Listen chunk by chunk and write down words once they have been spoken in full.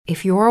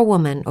If you're a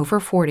woman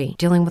over 40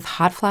 dealing with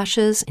hot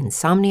flashes,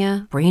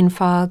 insomnia, brain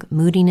fog,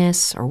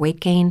 moodiness, or weight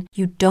gain,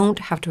 you don't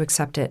have to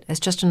accept it as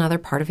just another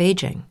part of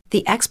aging.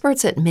 The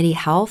experts at MIDI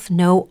Health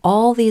know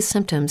all these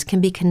symptoms can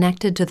be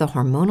connected to the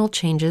hormonal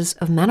changes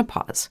of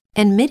menopause.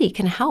 And MIDI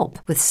can help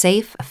with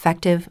safe,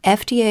 effective,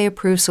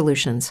 FDA-approved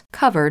solutions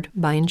covered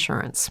by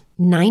insurance.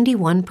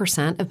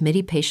 91% of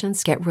MIDI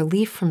patients get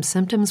relief from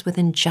symptoms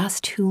within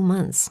just 2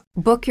 months.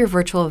 Book your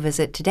virtual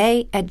visit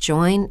today at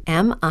joinmidi.com.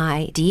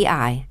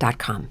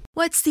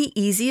 What's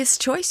the easiest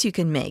choice you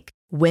can make?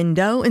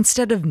 Window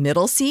instead of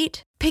middle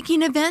seat?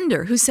 Picking a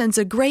vendor who sends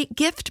a great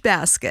gift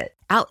basket?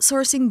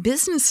 Outsourcing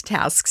business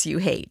tasks you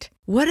hate?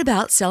 What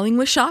about selling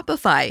with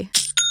Shopify?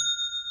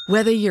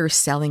 Whether you're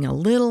selling a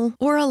little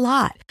or a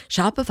lot,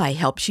 Shopify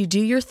helps you do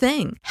your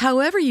thing,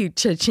 however you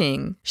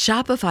cha-ching.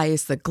 Shopify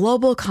is the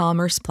global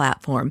commerce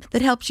platform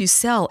that helps you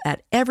sell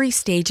at every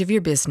stage of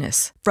your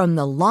business. From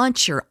the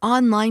launch your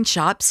online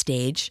shop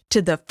stage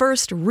to the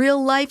first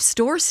real-life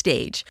store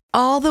stage,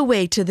 all the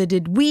way to the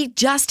did we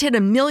just hit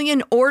a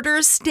million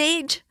orders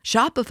stage.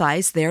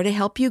 Shopify's there to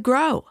help you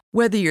grow.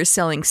 Whether you're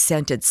selling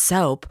scented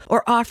soap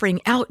or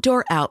offering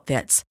outdoor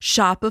outfits,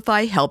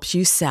 Shopify helps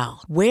you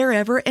sell.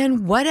 Wherever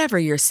and whatever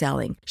you're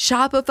selling,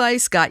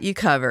 Shopify's got you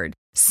covered.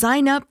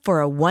 Sign up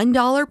for a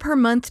 $1 per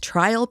month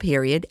trial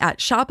period at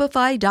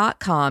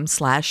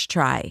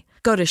shopify.com/try.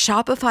 Go to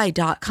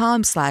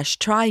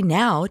shopify.com/try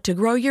now to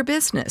grow your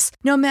business,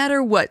 no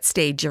matter what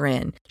stage you're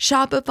in.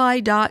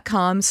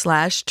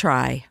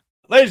 Shopify.com/try.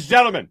 Ladies and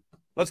gentlemen,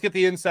 let's get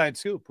the inside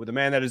scoop with a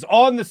man that is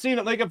on the scene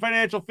at Lincoln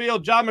Financial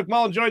Field. John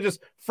McMullen joins us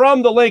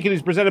from the Lincoln.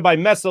 He's presented by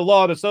Mesa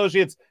Law and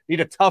Associates. Need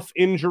a tough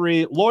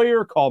injury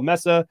lawyer? Call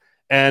Mesa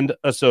and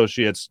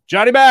Associates.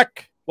 Johnny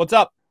Mac, what's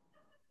up?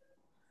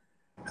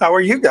 How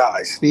are you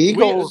guys? The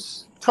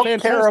Eagles took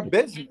fantastic. care of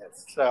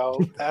business. So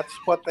that's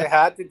what they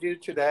had to do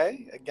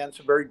today against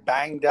a very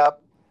banged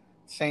up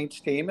Saints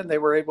team, and they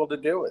were able to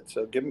do it.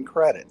 So give them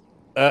credit.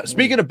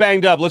 Speaking of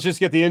banged up, let's just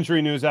get the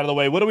injury news out of the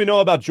way. What do we know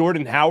about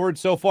Jordan Howard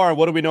so far, and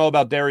what do we know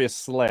about Darius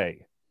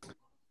Slay?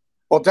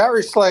 Well,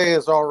 Darius Slay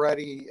is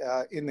already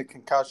in the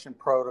concussion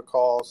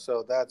protocol,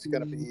 so that's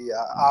going to be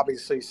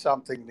obviously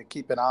something to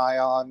keep an eye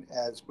on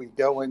as we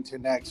go into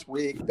next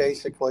week.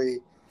 Basically,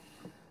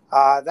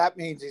 that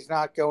means he's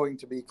not going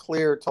to be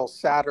cleared till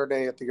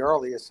Saturday at the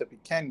earliest if he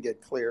can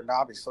get cleared. And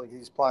obviously,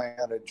 he's playing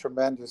at a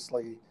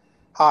tremendously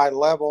high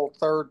level.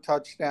 Third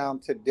touchdown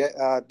today,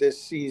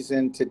 this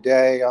season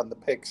today on the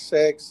pick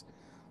six.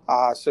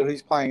 So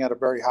he's playing at a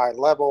very high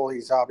level.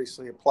 He's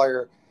obviously a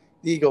player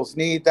the Eagles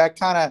need.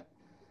 That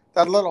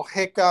little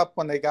hiccup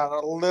when they got a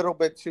little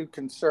bit too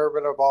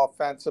conservative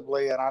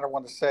offensively, and I don't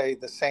want to say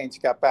the Saints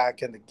got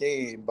back in the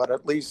game, but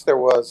at least there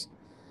was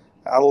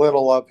a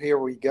little of here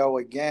we go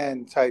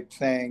again type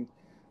thing.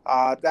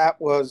 That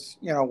was,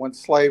 when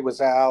Slay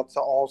was out.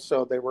 So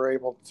also they were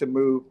able to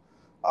move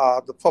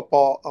the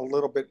football a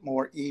little bit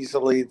more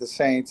easily, the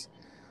Saints.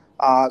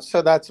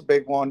 So that's a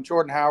big one.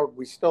 Jordan Howard,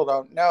 we still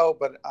don't know,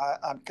 but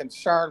I'm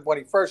concerned. When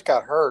he first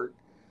got hurt,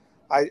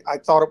 I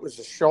thought it was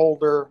a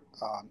shoulder.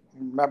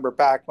 Remember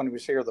back when he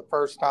was here the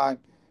first time,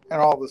 and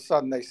all of a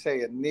sudden they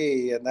say a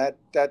knee, and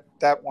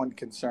that one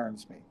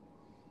concerns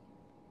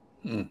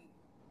me.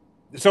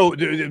 So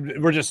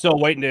we're just still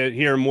waiting to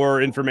hear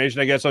more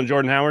information, I guess, on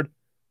Jordan Howard?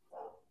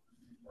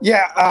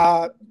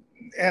 Yeah,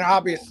 and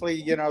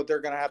obviously, they're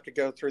going to have to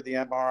go through the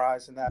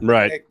MRIs and that.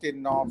 Right. Nick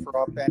didn't offer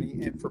up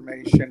any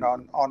information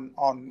on,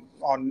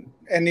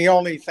 and the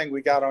only thing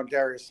we got on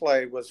Darius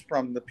Slay was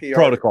from the PR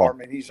Protocol.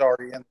 department. He's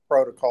already in the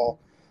protocol.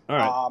 All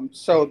right.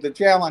 So the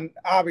Jalen,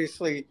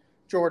 obviously,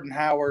 Jordan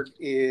Howard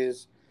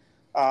is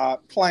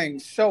playing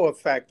so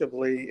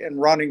effectively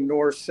and running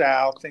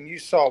north-south, and you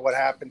saw what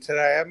happened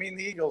today. I mean,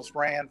 the Eagles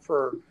ran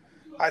for,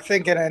 I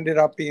think it ended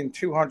up being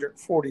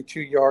 242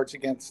 yards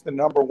against the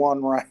number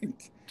one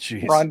ranked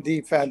run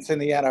defense in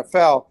the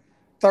NFL.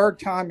 Third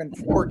time in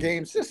 4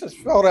 games. This is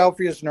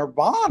Philadelphia's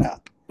nirvana.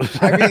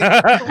 I mean,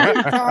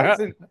 3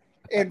 times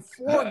in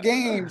 4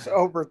 games,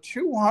 over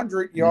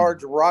 200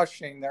 yards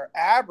rushing. They're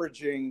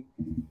averaging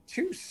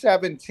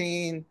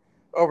 217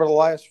 over the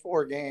last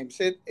 4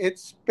 games.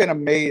 It's been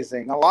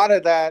amazing. A lot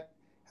of that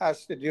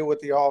has to do with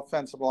the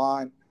offensive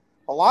line.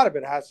 A lot of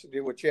it has to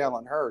do with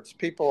Jalen Hurts.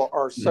 People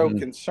are so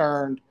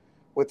concerned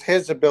with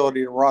his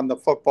ability to run the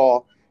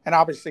football. And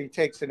obviously he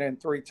takes it in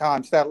 3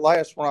 times. That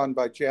last run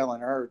by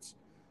Jalen Hurts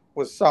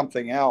was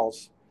something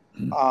else.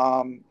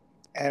 And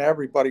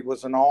everybody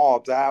was in awe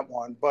of that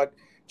one. But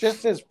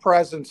just his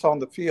presence on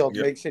the field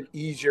makes it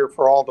easier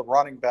for all the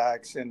running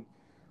backs. And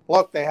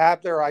look, they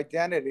have their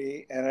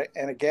identity. And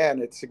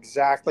again, it's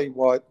exactly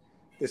what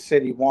the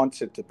city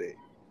wants it to be.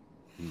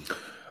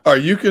 Are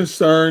you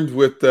concerned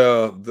with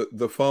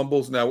the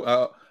fumbles?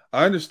 Now,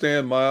 I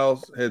understand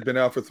Miles had been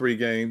out for 3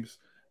 games,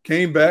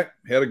 came back,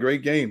 had a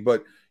great game.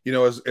 But,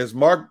 as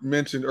Mark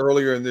mentioned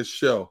earlier in this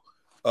show,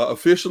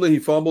 officially he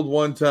fumbled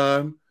 1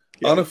 time.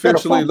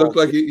 Unofficially,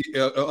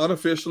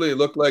 it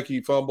looked like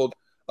he fumbled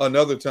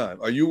another time.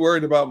 Are you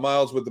worried about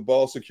Miles with the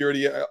ball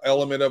security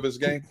element of his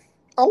game?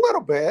 A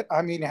little bit.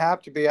 I mean, you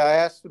have to be. I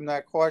asked him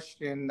that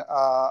question,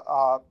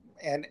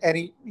 and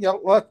he,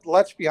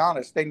 let's be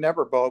honest, they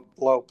never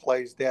blow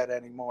plays dead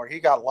anymore. He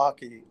got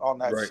lucky on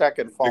that Right.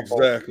 second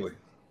fumble. Exactly.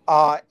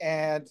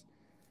 And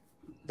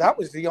that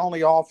was the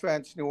only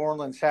offense New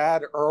Orleans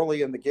had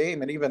early in the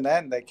game. And even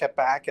then, they kept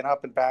backing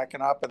up. And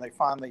they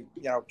finally,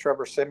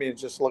 Trevor Siemian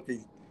just looked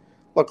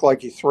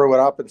like he threw it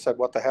up and said,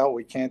 "What the hell?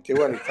 We can't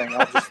do anything.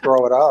 I'll just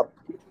throw it up."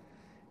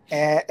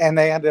 And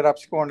they ended up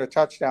scoring a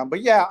touchdown.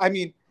 But yeah, I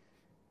mean,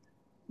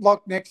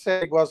 look, Nick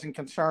said he wasn't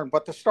concerned,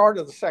 but the start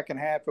of the second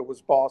half, it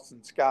was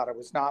Boston Scott. It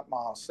was not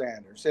Miles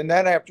Sanders. And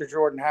then after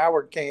Jordan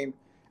Howard came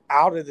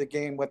out of the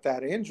game with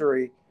that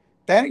injury,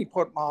 then he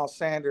put Miles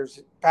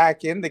Sanders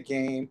back in the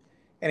game,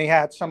 and he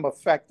had some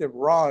effective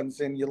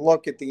runs. And you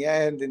look at the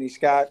end, and he's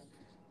got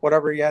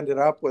whatever he ended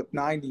up with,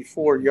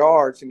 94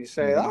 yards, and you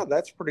say, oh,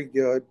 that's pretty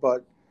good.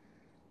 But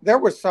there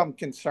was some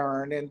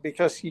concern, and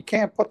because you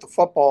can't put the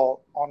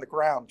football on the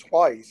ground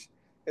twice,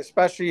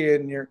 especially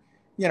in your,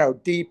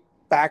 deep,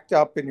 backed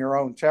up in your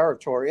own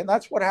territory. And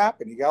that's what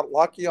happened. He got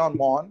lucky on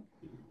one,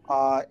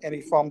 and he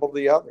fumbled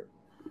the other.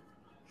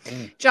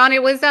 John,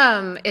 it was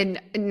an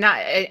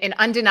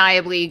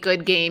undeniably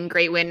good game,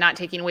 great win, not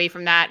taking away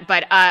from that.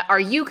 But are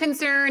you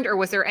concerned, or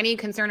was there any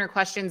concern or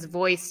questions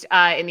voiced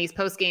in these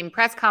post-game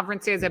press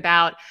conferences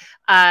about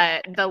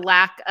the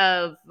lack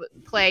of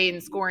play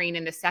and scoring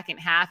in the second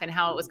half and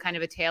how it was kind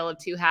of a tale of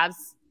two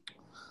halves?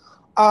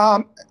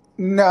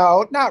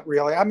 No, not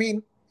really. I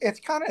mean, it's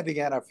kind of the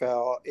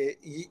NFL.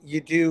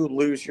 You do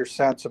lose your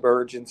sense of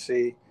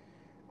urgency.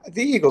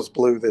 The Eagles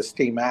blew this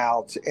team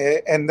out,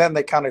 and then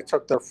they kind of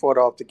took their foot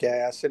off the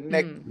gas. And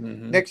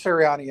Nick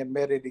Sirianni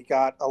admitted he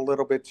got a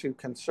little bit too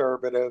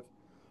conservative.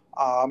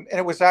 And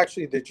it was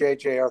actually the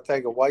J.J.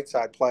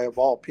 Arcega-Whiteside play of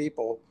all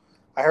people.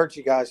 I heard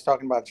you guys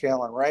talking about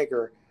Jalen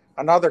Reagor.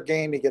 Another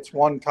game, he gets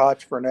one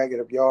touch for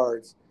negative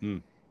yards.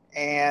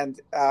 And,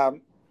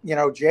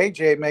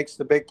 J.J. makes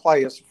the big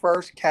play, his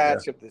first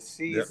catch of the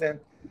season.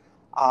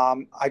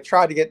 I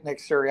tried to get Nick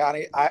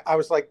Sirianni. I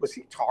was like, was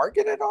he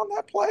targeted on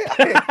that play?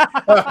 I mean,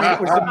 it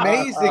was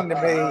amazing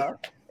to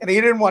me. And he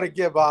didn't want to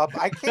give up.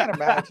 I can't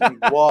imagine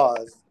he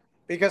was,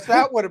 because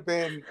that would have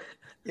been,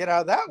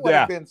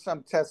 have been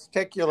some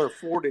testicular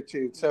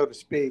fortitude, so to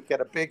speak,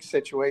 at a big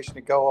situation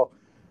to go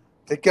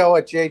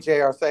at J.J.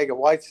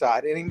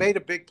 Arcega-Whiteside. And he made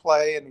a big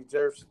play, and he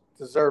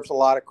deserves a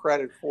lot of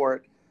credit for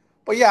it.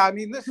 But, yeah, I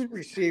mean, this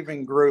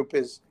receiving group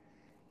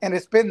and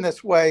it's been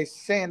this way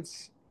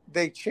since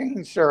they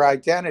changed their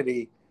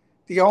identity.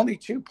 The only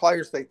two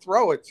players they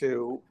throw it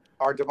to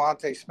are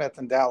DeVonta Smith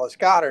and Dallas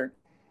Goedert,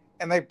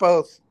 and they've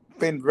both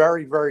been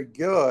very, very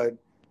good.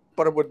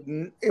 But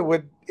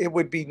it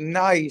would be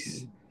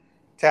nice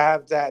to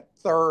have that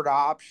third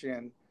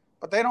option,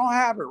 but they don't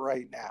have it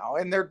right now,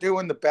 and they're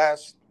doing the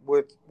best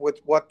with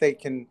what they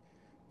can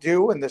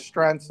do and the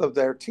strengths of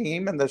their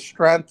team. And the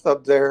strengths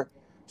of their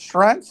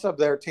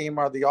team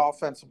are the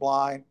offensive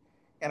line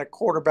and a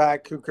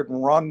quarterback who can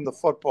run the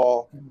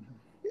football.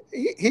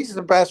 He's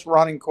the best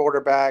running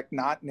quarterback,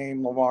 not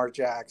named Lamar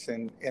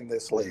Jackson, in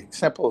this league.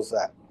 Simple as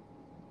that.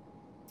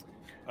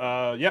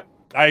 Yep,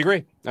 I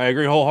agree. I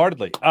agree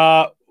wholeheartedly.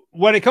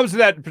 When it comes to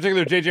that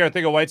particular J.J.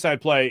 Arcega-Whiteside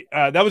play,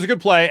 that was a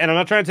good play, and I'm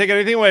not trying to take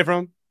anything away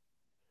from him.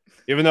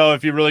 Even though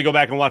if you really go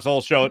back and watch the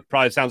whole show, it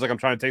probably sounds like I'm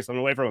trying to take something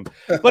away from him.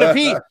 But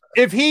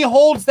if he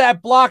holds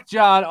that block,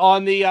 John,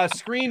 on the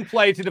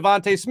screenplay to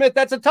DeVonta Smith,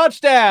 that's a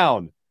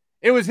touchdown.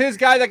 It was his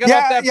guy that got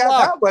off that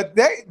block. But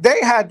they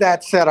had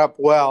that set up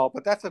well.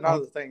 But that's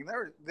another thing.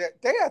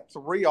 They had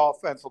three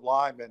offensive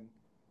linemen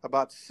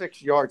about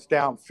 6 yards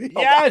downfield.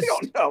 Yes.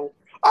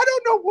 I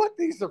don't know what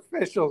these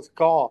officials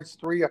call. It's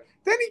three.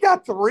 Then he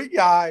got three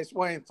guys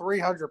weighing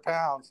 300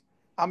 pounds.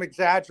 I'm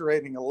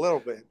exaggerating a little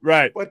bit.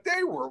 Right. But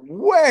they were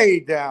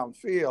way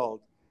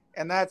downfield,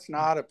 and that's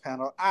not a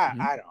penalty. I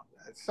don't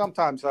know.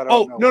 Sometimes I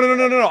don't know.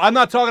 No. I'm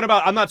not talking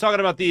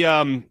about the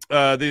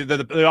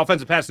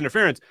offensive pass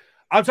interference.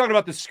 I'm talking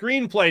about the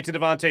screenplay to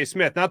DeVonta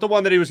Smith, not the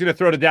one that he was going to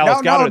throw to Dallas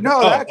Goedert.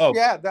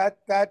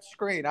 That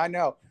screen. I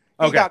know.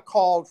 He got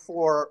called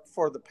for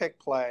the pick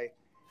play,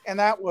 and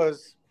that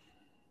was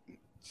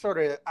sort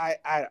of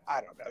I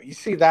don't know. You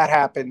see that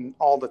happen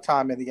all the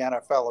time in the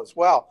NFL as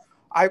well.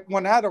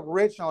 When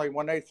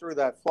they threw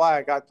that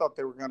flag, I thought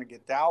they were going to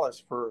get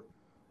Dallas for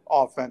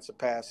offensive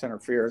pass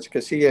interference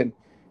because he and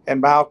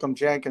Malcolm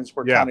Jenkins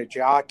were kind of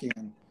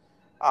jockeying,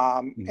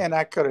 and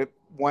that could have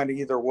went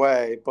either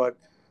way. But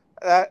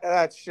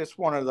that's just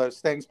one of those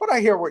things. But I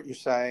hear what you're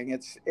saying.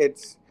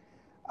 It's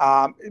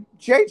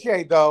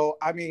JJ though.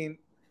 I mean,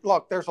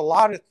 look, there's a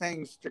lot of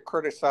things to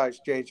criticize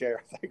JJ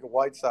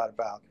Arcega-Whiteside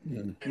about.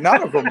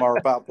 None of them are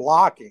about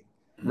blocking.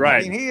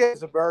 Right. I mean, he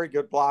is a very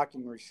good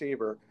blocking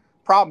receiver.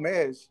 Problem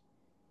is,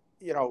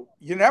 you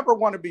never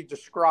want to be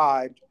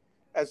described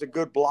as a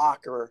good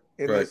blocker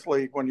in this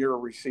league when you're a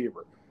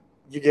receiver.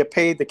 You get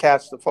paid to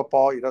catch the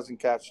football. He doesn't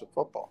catch the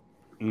football.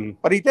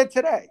 But he did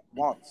today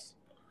once.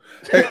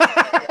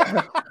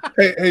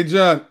 Hey,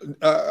 John,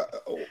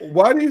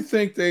 why do you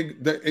think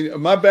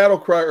my battle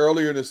cry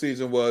earlier in the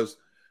season was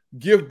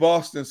give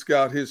Boston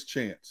Scott his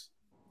chance?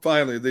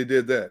 Finally, they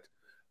did that.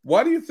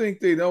 Why do you think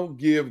they don't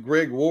give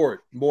Greg Ward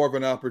more of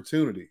an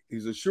opportunity?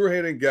 He's a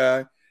sure-handed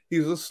guy.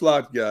 He's a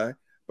slot guy.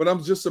 But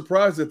I'm just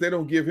surprised that they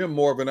don't give him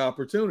more of an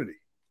opportunity.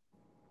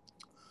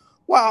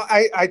 Well,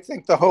 I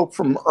think the hope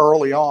from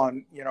early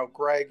on,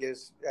 Greg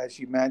is, as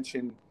you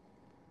mentioned,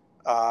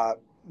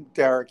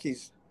 Derek,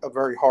 he's a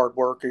very hard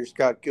worker. He's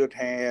got good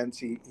hands.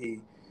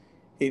 He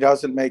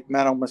doesn't make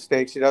mental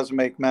mistakes. He doesn't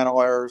make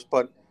mental errors.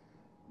 But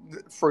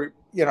for,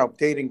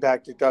 dating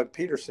back to Doug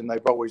Peterson,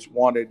 they've always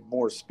wanted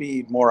more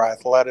speed, more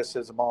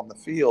athleticism on the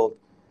field.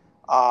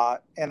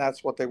 And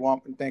that's what they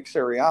want with Nick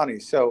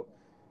Sirianni. So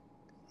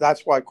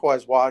that's why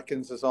Quez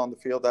Watkins is on the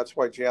field. That's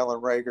why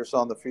Jalen Reagor's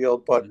on the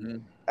field. But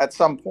at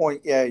some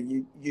point,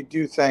 you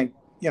do think,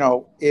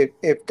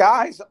 if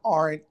guys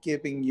aren't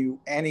giving you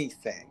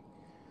anything,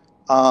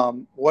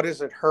 what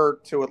does it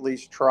hurt to at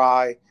least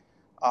try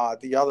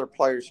the other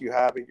players you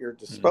have at your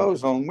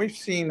disposal? And we've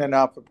seen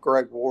enough of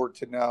Greg Ward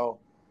to know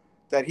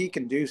that he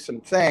can do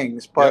some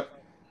things. But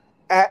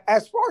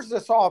as far as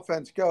this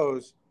offense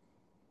goes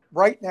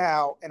right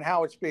now and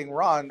how it's being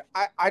run,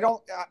 I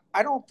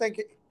don't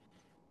think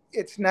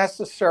it's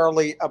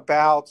necessarily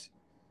about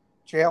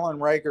Jalen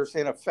Reagor's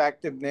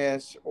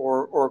ineffectiveness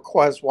or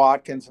Quez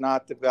Watkins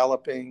not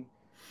developing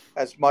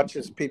as much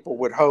as people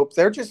would hope.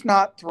 They're just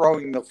not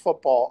throwing the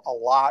football a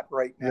lot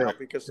right now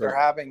because they're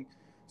having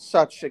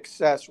such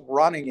success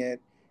running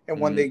it. And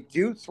when they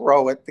do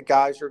throw it, the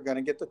guys who are going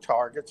to get the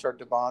targets are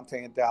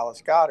Devontae and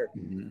Dallas Goedert.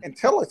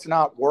 Until it's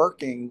not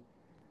working,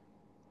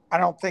 I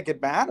don't think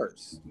it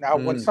matters. Now,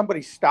 when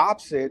somebody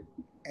stops it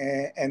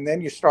and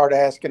then you start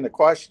asking the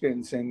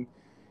questions and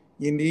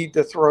you need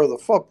to throw the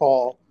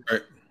football,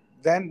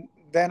 then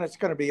it's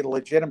going to be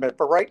legitimate.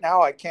 But right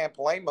now, I can't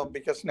blame them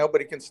because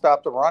nobody can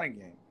stop the running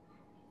game.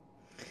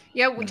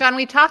 Yeah, John,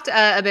 we talked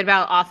a bit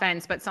about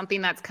offense, but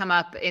something that's come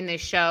up in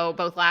this show,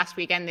 both last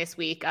week and this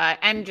week,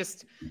 and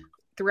just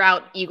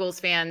throughout Eagles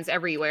fans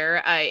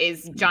everywhere,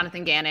 is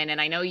Jonathan Gannon. And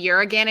I know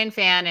you're a Gannon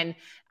fan. And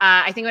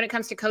I think when it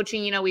comes to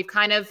coaching, we've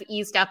kind of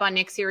eased up on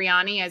Nick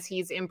Sirianni as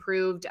he's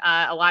improved.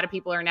 A lot of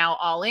people are now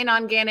all in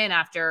on Gannon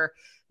after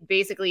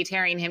basically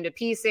tearing him to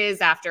pieces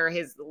after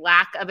his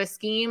lack of a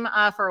scheme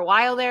for a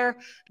while there,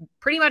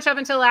 pretty much up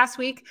until last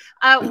week.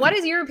 What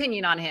is your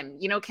opinion on him?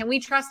 Can we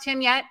trust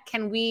him yet?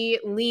 Can we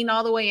lean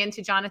all the way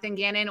into Jonathan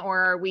Gannon, or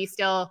are we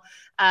still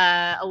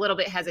a little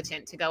bit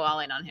hesitant to go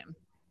all in on him?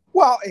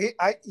 Well,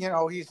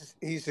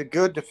 he's a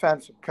good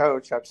defensive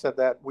coach. I've said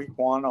that week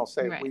 1, I'll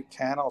say week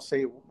 10, I'll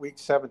say week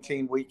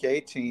 17, week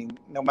 18,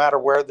 no matter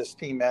where this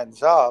team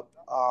ends up,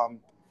 to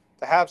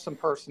have some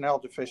personnel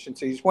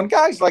deficiencies. When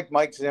guys like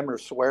Mike Zimmer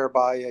swear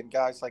by you and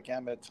guys like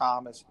Emmett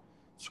Thomas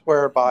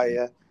swear by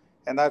you,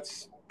 and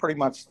that's pretty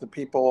much the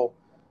people,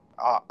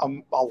 a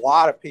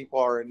lot of people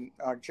are in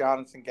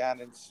Jonathan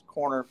Gannon's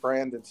corner.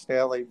 Brandon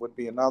Staley would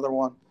be another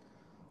one.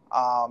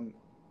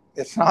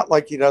 It's not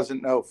like he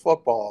doesn't know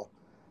football.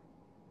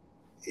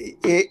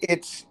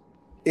 It's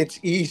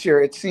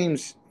easier. It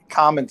seems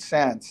common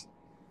sense.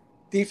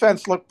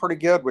 Defense looked pretty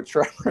good with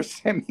Trevor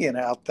Siemian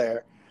out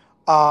there.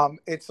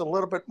 It's a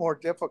little bit more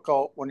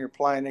difficult when you're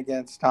playing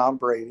against Tom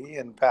Brady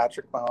and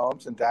Patrick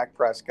Mahomes and Dak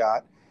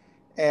Prescott.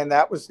 And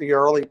that was the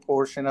early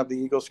portion of the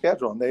Eagles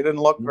schedule. And they didn't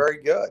look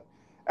very good.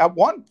 At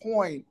one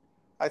point,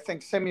 I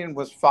think Siemian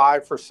was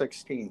 5 for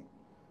 16.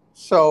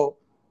 So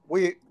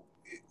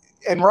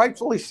and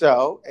rightfully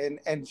so. And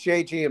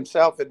JG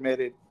himself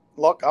admitted,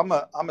 look, I'm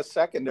a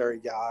secondary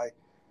guy.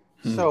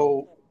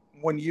 So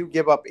when you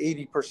give up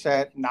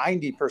 80%,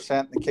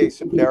 90% in the case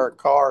of Derek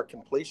Carr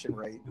completion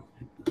rate,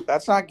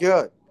 that's not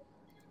good.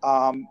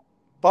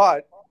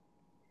 But,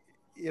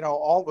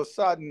 all of a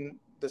sudden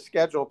the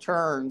schedule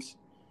turns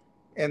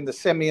and the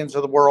Siemians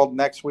of the world.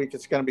 Next week,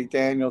 it's going to be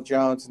Daniel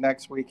Jones.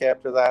 Next week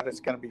after that, it's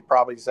going to be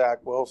probably Zach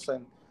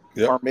Wilson.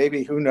 Or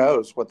maybe, who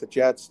knows, what the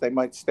Jets, they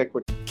might stick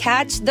with.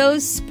 Catch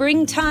those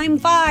springtime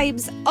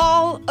vibes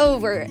all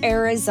over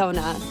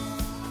Arizona.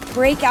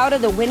 Break out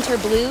of the winter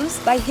blues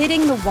by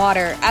hitting the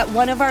water at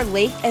one of our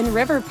lake and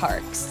river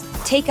parks.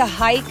 Take a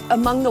hike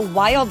among the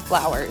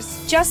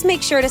wildflowers. Just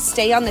make sure to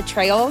stay on the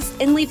trails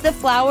and leave the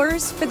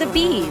flowers for the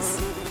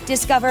bees.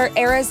 Discover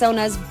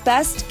Arizona's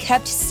best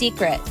kept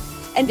secret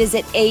and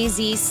visit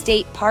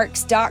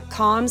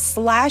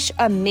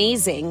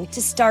azstateparks.com/amazing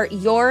to start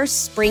your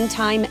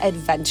springtime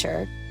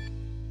adventure.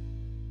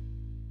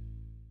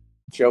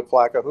 Joe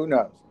Flacco, who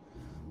knows?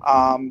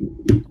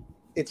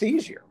 It's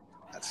easier.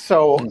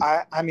 So,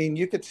 I mean,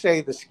 you could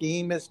say the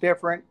scheme is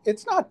different.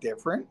 It's not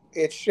different.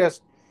 It's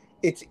just,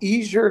 it's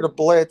easier to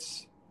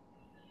blitz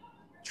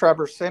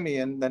Trevor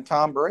Siemian than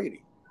Tom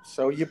Brady.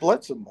 So you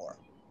blitz him more.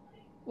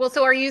 Well,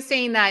 so are you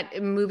saying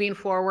that moving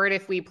forward,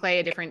 if we play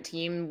a different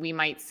team, we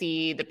might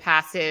see the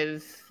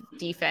passive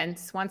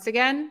defense once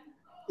again?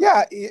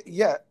 Yeah.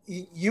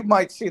 You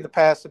might see the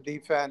passive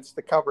defense,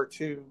 the cover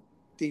 2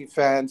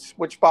 defense,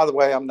 which, by the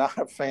way, I'm not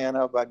a fan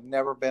of. I've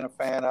never been a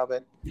fan of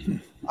it.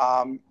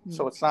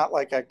 So it's not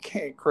like I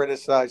can't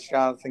criticize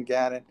Jonathan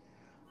Gannon.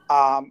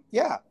 I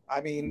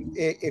mean,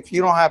 if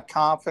you don't have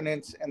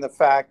confidence in the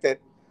fact that,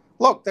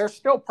 look, there's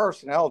still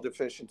personnel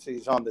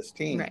deficiencies on this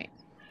team, Right.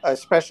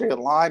 Especially a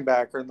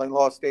linebacker. They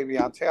lost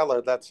Davion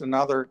Taylor. That's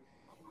another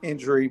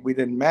injury we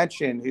didn't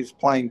mention who's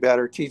playing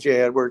better. TJ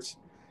Edwards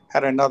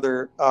had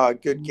another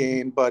good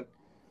game. But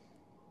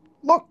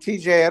look,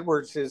 TJ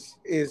Edwards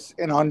is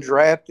an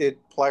undrafted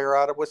player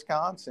out of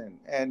Wisconsin.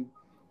 And,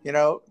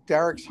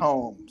 Derek's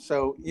home.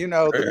 So,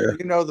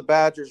 the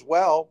Badgers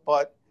well,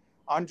 but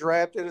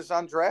undrafted is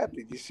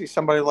undrafted. You see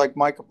somebody like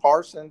Micah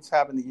Parsons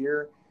having the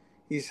year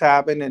he's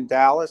having in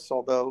Dallas,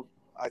 although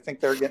I think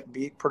they're getting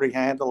beat pretty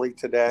handily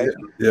today.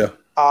 Yeah.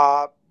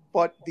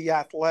 But the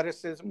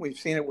athleticism, we've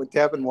seen it with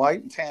Devin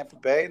White in Tampa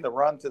Bay and the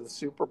run to the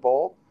Super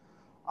Bowl.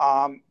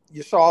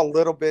 You saw a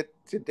little bit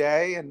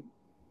today, and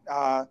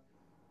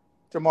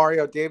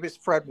Demario Davis,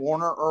 Fred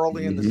Warner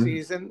early in the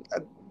season.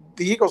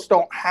 The Eagles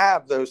don't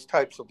have those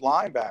types of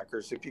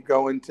linebackers. If you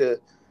go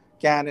into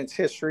Gannon's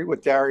history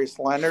with Darius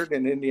Leonard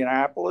in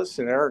Indianapolis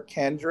and Eric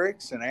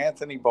Kendricks and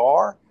Anthony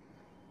Barr,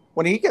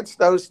 when he gets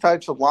those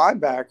types of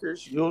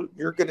linebackers,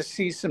 you're going to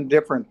see some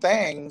different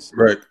things.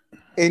 Right.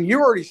 And you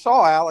already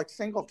saw Alex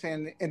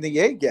Singleton in the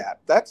A-gap.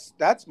 That's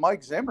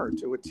Mike Zimmer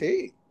to a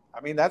T.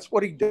 I mean, that's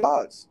what he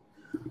does.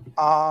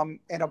 And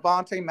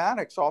Avonte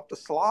Maddox off the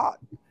slot.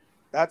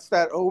 That's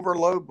that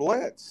overload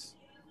blitz.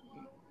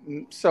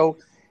 So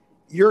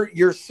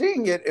you're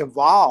seeing it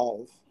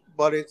evolve,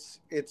 but it's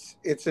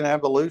an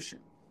evolution.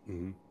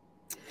 Mm-hmm.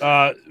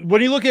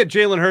 When you look at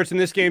Jalen Hurts in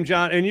this game,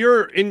 John,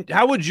 and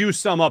how would you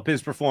sum up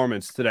his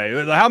performance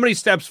today? How many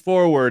steps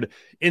forward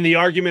in the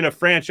argument of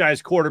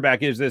franchise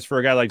quarterback is this for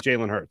a guy like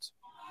Jalen Hurts?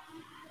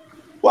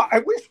 Well, I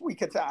wish we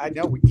could. I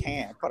know we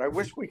can't, but I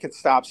wish we could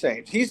stop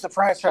saying he's the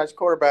franchise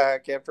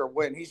quarterback after a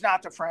win. He's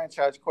not the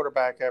franchise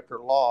quarterback after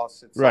a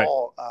loss. It's right.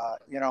 all,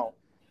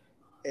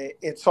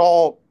 it's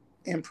all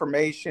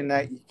information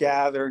that you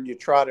gather and you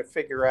try to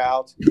figure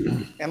out.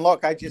 And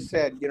look, I just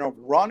said,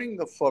 running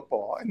the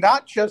football, and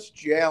not just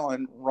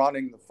Jalen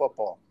running the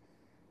football,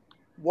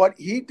 what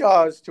he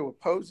does to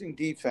opposing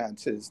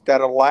defenses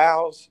that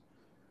allows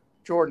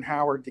Jordan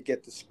Howard to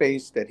get the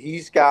space that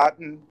he's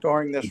gotten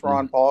during this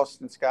run,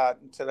 Boston's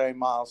gotten today,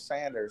 Miles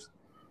Sanders,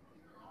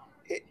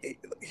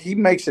 he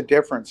makes a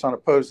difference on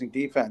opposing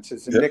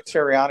defenses. And Nick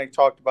Sirianni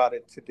talked about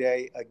it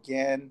today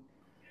again.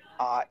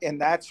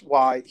 And that's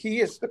why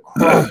he is the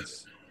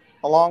crux,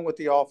 along with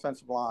the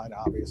offensive line,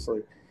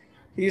 obviously.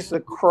 He's the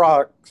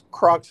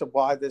crux of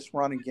why this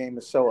running game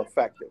is so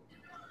effective.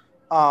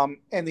 And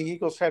the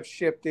Eagles have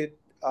shifted,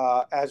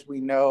 as we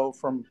know,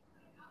 from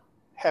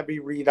heavy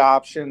read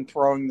option,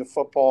 throwing the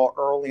football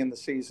early in the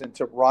season,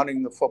 to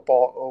running the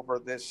football over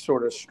this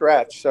sort of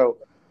stretch. So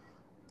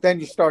then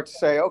you start to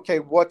say, okay,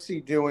 what's he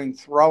doing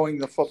throwing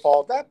the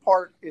football? That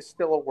part is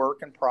still a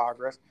work in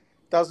progress.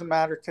 Doesn't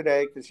matter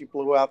today because you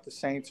blew out the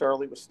Saints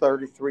early. It was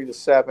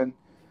 33-7.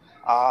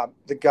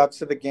 The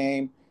guts of the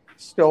game,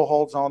 still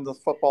holds on to the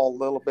football a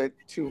little bit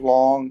too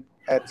long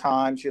at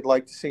times. You'd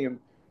like to see him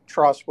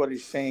trust what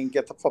he's seeing,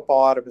 get the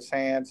football out of his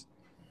hands.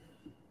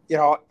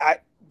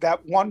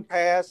 That one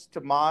pass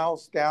to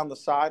Miles down the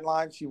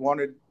sidelines, you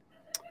wanted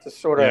to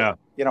sort of,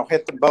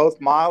 hit them both.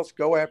 Miles,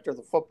 go after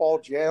the football.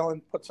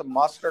 Jalen, put some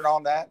mustard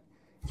on that.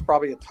 It's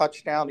probably a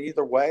touchdown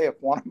either way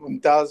if one of them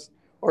does,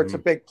 or it's a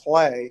big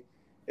play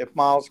if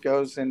Miles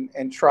goes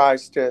and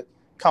tries to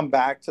come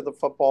back to the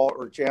football,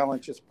 or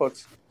Jalen just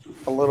puts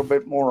a little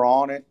bit more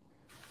on it.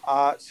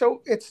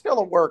 So it's still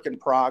a work in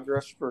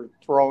progress for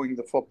throwing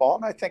the football,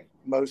 and I think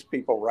most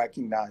people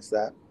recognize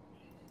that.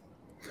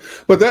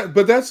 But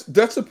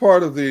that's a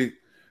part of the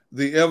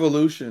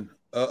evolution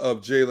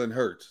of Jalen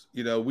Hurts.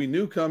 We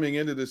knew coming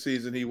into the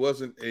season he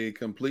wasn't a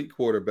complete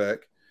quarterback.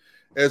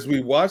 As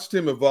we watched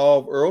him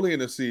evolve early in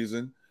the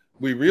season,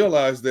 we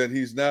realized that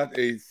he's not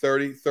a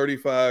 30,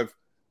 35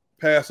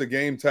 pass a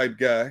game type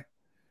guy,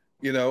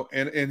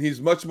 and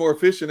he's much more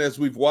efficient as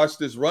we've watched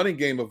this running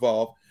game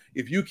evolve.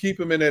 If you keep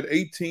him in that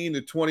 18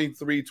 to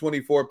 23,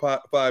 24,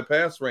 5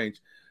 pass range,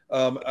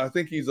 I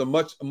think he's a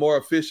much more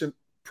efficient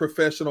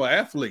professional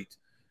athlete.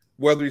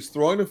 Whether he's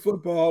throwing the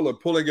football or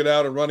pulling it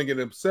out and running it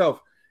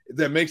himself,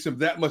 that makes him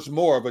that much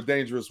more of a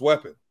dangerous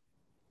weapon.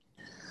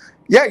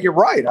 Yeah, you're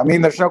right. I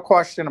mean, there's no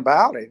question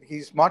about it.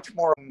 He's much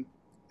more,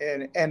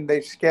 and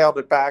they've scaled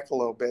it back a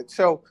little bit.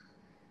 So,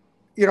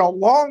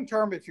 long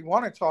term, if you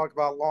want to talk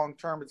about long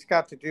term, it's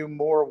got to do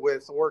more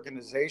with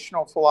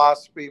organizational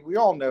philosophy. We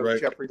all know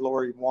Jeffrey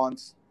Lurie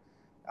wants.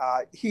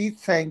 He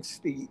thinks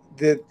the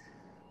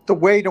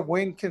way to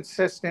win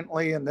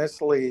consistently in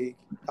this league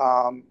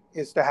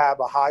is to have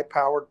a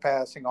high-powered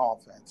passing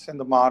offense in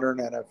the modern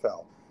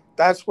NFL.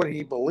 That's what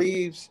he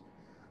believes.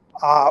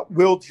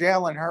 Will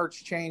Jalen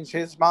Hurts change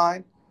his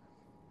mind?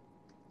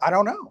 I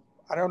don't know.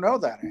 I don't know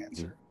that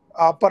answer.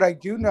 But I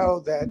do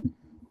know that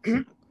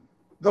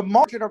the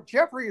margin of –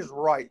 Jeffrey is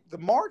right. The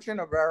margin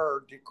of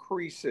error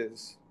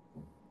decreases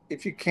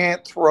if you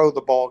can't throw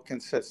the ball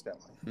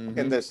consistently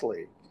in this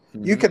league.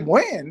 You can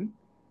win,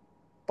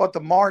 but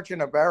the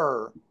margin of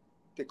error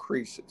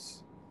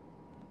decreases.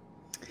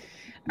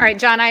 All right,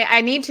 John,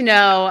 I need to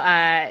know,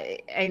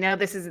 I know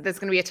this is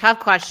going to be a tough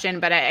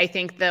question, but I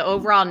think the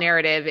overall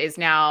narrative is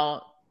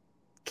now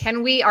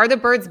Are the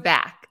Birds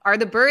back? Are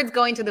the Birds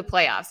going to the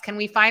playoffs? Can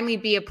we finally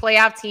be a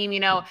playoff team?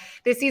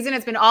 This season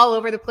has been all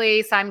over the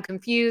place. I'm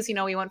confused.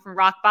 We went from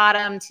rock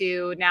bottom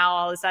to now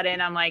all of a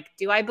sudden I'm like,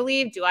 do I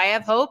believe? Do I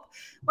have hope?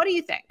 What do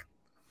you think?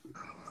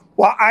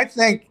 Well, I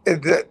think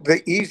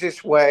the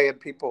easiest way, and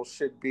people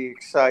should be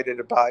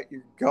excited about,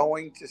 you're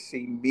going to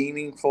see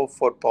meaningful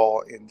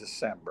football in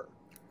December.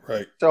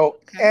 Right. So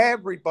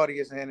everybody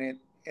is in it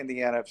in the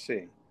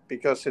NFC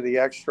because of the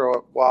extra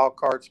wild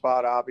card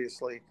spot,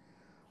 obviously,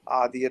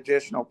 the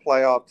additional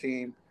playoff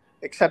team,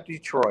 except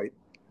Detroit.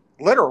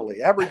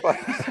 Literally,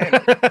 everybody's in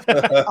it.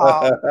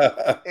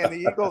 And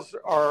the Eagles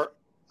are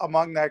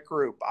among that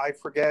group. I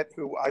forget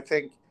who. I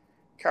think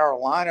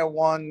Carolina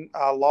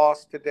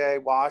lost today.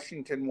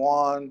 Washington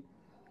won.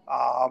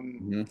 I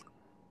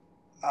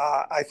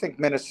think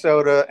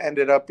Minnesota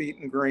ended up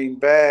beating Green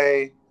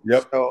Bay.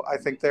 Yep. So I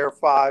think they're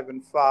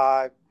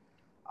 5-5.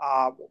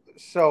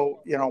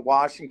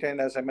 Washington,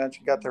 as I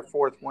mentioned, got their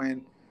fourth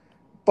win.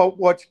 But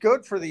what's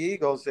good for the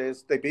Eagles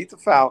is they beat the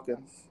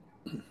Falcons.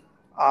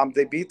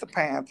 They beat the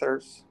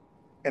Panthers,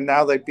 and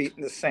now they've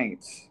beaten the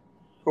Saints,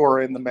 who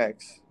are in the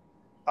mix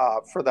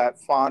for that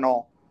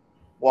final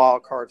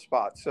wild card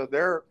spot. So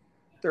they're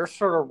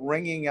sort of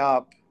ringing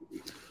up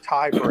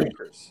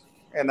tiebreakers,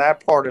 and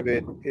that part of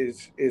it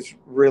is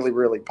really,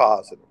 really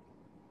positive.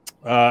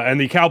 And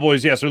the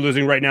Cowboys, yes, are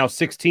losing right now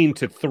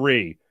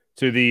 16-3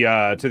 to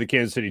the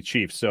Kansas City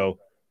Chiefs. So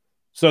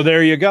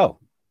there you go.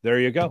 There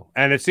you go.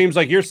 And it seems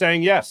like you're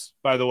saying yes,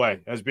 by the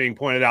way, as being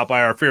pointed out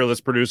by our fearless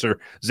producer,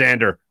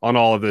 Xander, on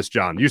all of this,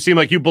 John. You seem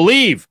like you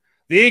believe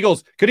the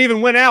Eagles could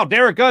even win out.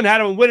 Derek Gunn had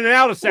them winning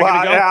out a second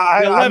ago.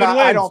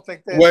 I don't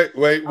think that.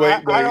 Wait.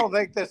 I don't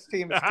think this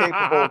team is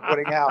capable of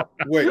winning out.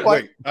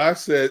 Wait. I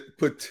said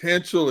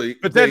potentially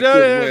they could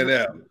win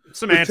out.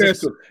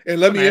 Potential.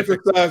 And let me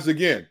emphasize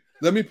again.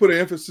 Let me put an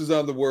emphasis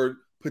on the word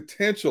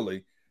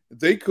potentially.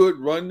 They could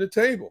run the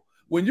table.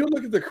 When you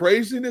look at the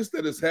craziness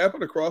that has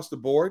happened across the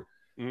board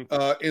in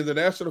the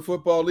National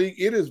Football League,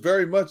 it is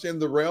very much in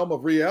the realm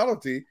of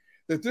reality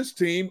that this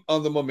team,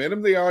 on the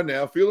momentum they are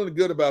now, feeling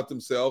good about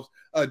themselves,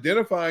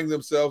 identifying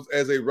themselves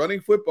as a running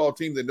football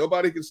team that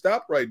nobody can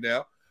stop right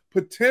now,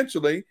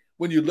 potentially,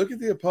 when you look at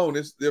the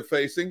opponents they're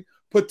facing,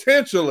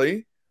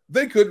 potentially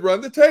they could run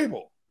the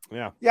table.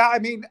 Yeah. I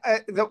mean,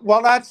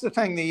 that's the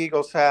thing the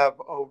Eagles have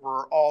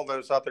over all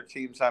those other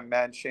teams I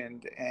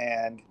mentioned.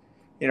 And,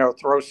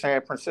 throw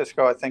San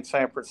Francisco. I think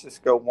San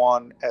Francisco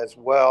won as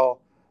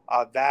well.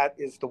 That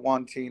is the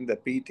one team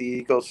that beat the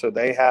Eagles, so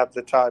they have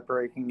the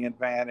tie-breaking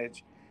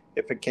advantage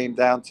if it came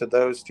down to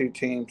those two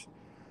teams.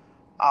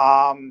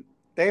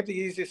 They have the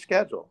easiest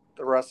schedule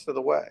the rest of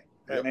the way.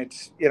 Yep. And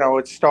it's,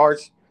 it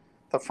starts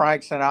the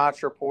Frank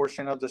Sinatra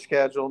portion of the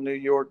schedule, New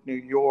York,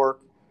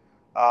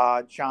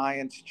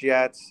 Giants,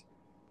 Jets.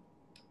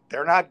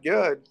 They're not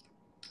good.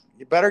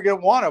 You better get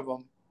one of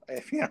them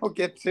if you don't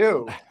get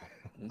two.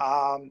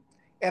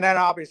 And then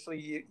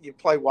obviously you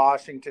play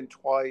Washington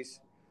twice.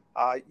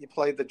 You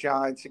play the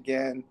Giants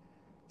again.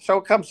 So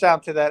it comes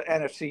down to that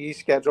NFC East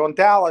schedule. And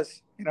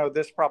Dallas,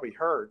 this probably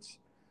hurts.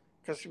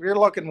 Because if you're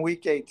looking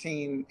week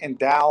 18 in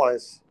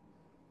Dallas,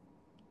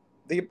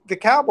 the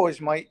Cowboys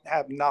might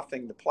have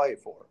nothing to play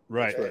for.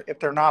 Right. If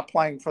they're not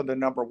playing for the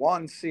number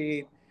one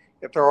seed,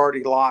 if they're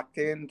already locked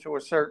into a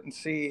certain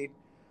seed,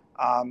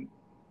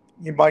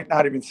 you might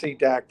not even see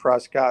Dak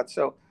Prescott.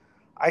 So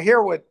I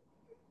hear what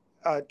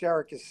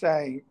Derek is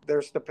saying.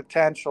 There's the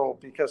potential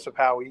because of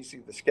how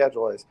easy the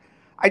schedule is.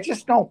 I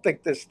just don't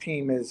think this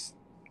team is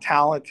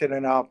talented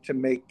enough to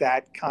make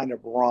that kind of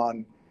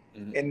run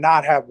and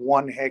not have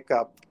one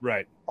hiccup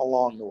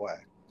along the way.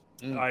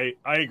 I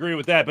agree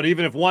with that. But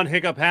even if one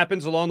hiccup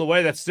happens along the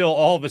way, that's still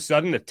all of a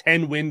sudden a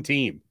 10-win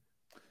team.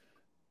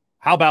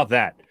 How about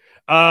that?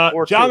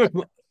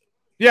 John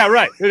Yeah,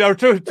 right.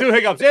 Two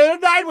hiccups. Yeah,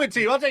 9-win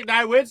team. I'll take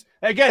 9 wins.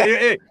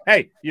 Again,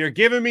 hey, you're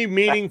giving me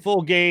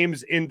meaningful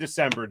games in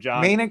December,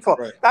 John. Meaningful.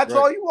 That's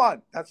all you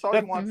want. That's all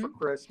you want for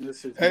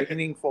Christmas is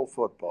meaningful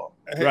football.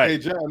 Hey,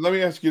 John, let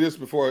me ask you this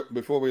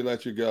before we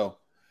let you go.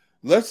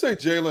 Let's say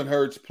Jalen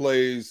Hurts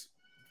plays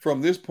from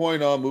this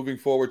point on moving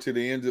forward to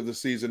the end of the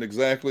season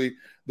exactly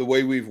the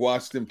way we've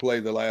watched him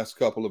play the last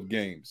couple of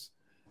games.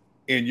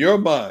 In your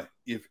mind,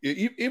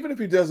 even if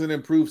he doesn't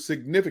improve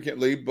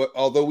significantly, but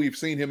although we've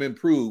seen him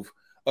improve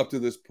up to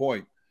this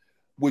point,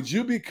 would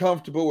you be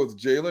comfortable with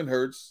Jalen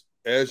Hurts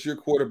as your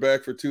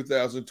quarterback for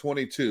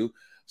 2022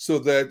 so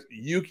that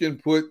you can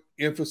put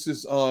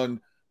emphasis on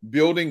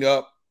building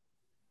up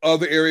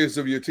other areas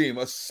of your team,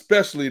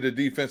 especially the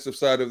defensive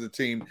side of the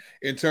team,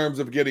 in terms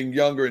of getting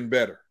younger and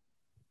better?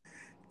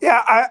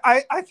 Yeah,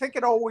 I think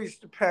it always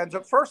depends.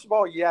 First of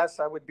all, yes,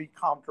 I would be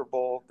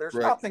comfortable. There's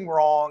nothing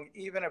wrong,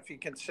 even if you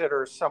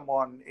consider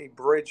someone a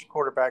bridge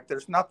quarterback.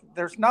 There's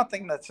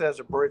nothing that says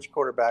a bridge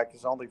quarterback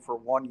is only for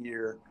 1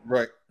 year.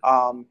 Right.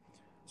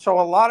 So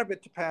a lot of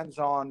it depends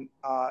on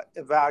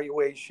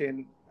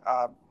evaluation.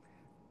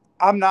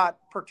 I'm not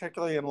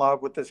particularly in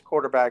love with this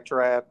quarterback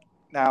draft.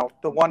 Now,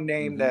 the one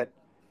name that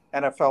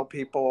NFL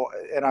people,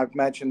 and I've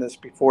mentioned this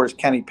before, is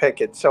Kenny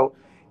Pickett. So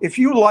if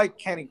you like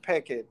Kenny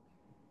Pickett,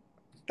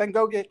 then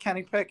go get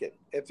Kenny Pickett.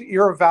 If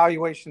your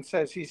evaluation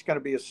says he's going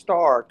to be a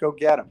star, go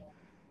get him.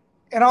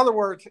 In other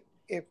words,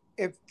 if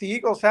the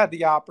Eagles had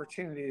the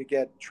opportunity to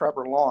get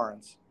Trevor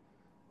Lawrence,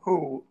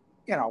 who,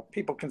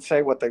 people can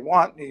say what they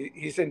want.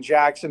 He's in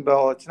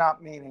Jacksonville. It's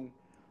not meaning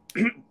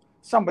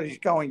somebody's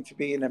going to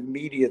be an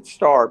immediate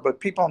star, but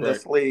people in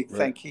this league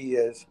think he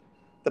is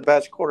the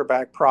best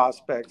quarterback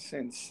prospect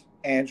since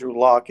Andrew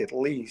Luck, at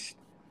least.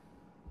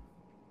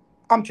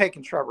 I'm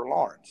taking Trevor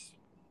Lawrence,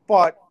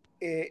 but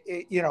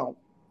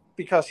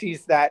because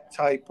he's that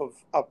type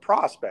of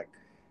prospect.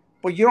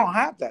 But you don't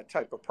have that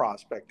type of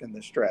prospect in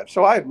this draft.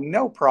 So I have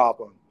no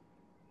problem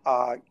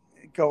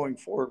going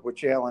forward with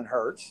Jalen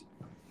Hurts.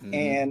 Mm-hmm.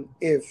 And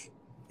if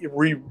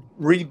you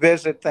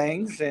revisit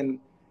things in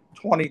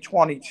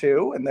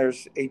 2022 and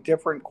there's a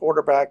different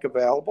quarterback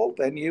available,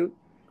 then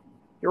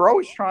you're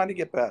always trying to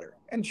get better.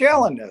 And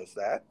Jalen knows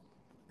that.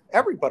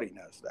 Everybody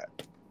knows that.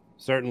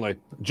 Certainly.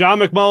 John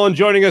McMullen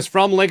joining us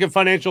from Lincoln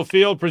Financial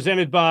Field,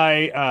 presented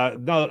by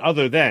none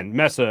other than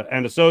Mesa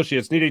and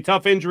Associates. Need a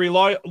tough injury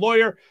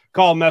lawyer?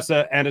 Call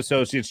Mesa and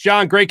Associates.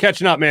 John, great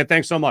catching up, man.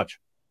 Thanks so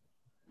much.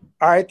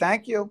 All right.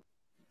 Thank you.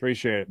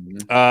 Appreciate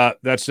it.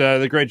 That's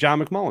the great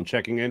John McMullen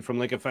checking in from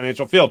Lincoln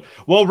Financial Field.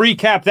 We'll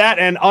recap that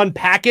and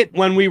unpack it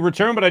when we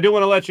return, but I do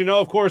want to let you know,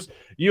 of course,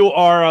 you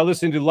are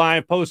listening to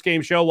live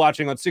post-game show,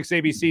 watching on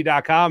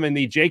 6abc.com and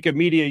the Jacob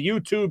Media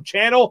YouTube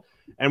channel,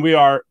 and we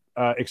are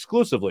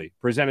exclusively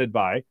presented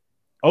by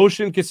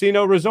Ocean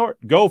Casino Resort.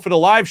 Go for the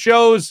live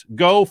shows.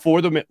 Go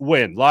for the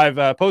win.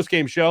 Live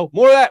post-game show.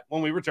 More of that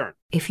when we return.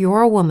 If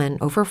you're a woman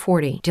over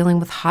 40 dealing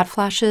with hot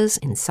flashes,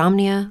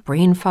 insomnia,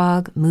 brain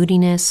fog,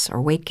 moodiness, or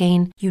weight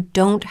gain, you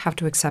don't have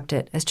to accept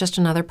it as just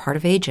another part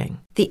of aging.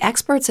 The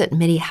experts at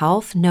MIDI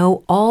Health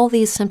know all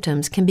these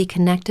symptoms can be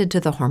connected to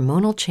the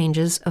hormonal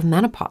changes of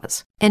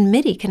menopause. And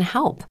MIDI can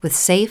help with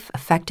safe,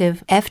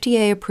 effective,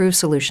 FDA-approved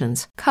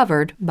solutions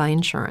covered by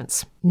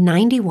insurance.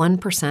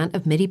 91%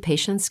 of MIDI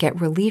patients get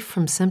relief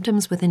from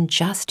symptoms within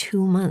just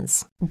 2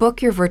 months.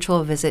 Book your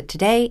virtual visit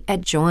today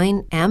at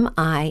joinmidi.com.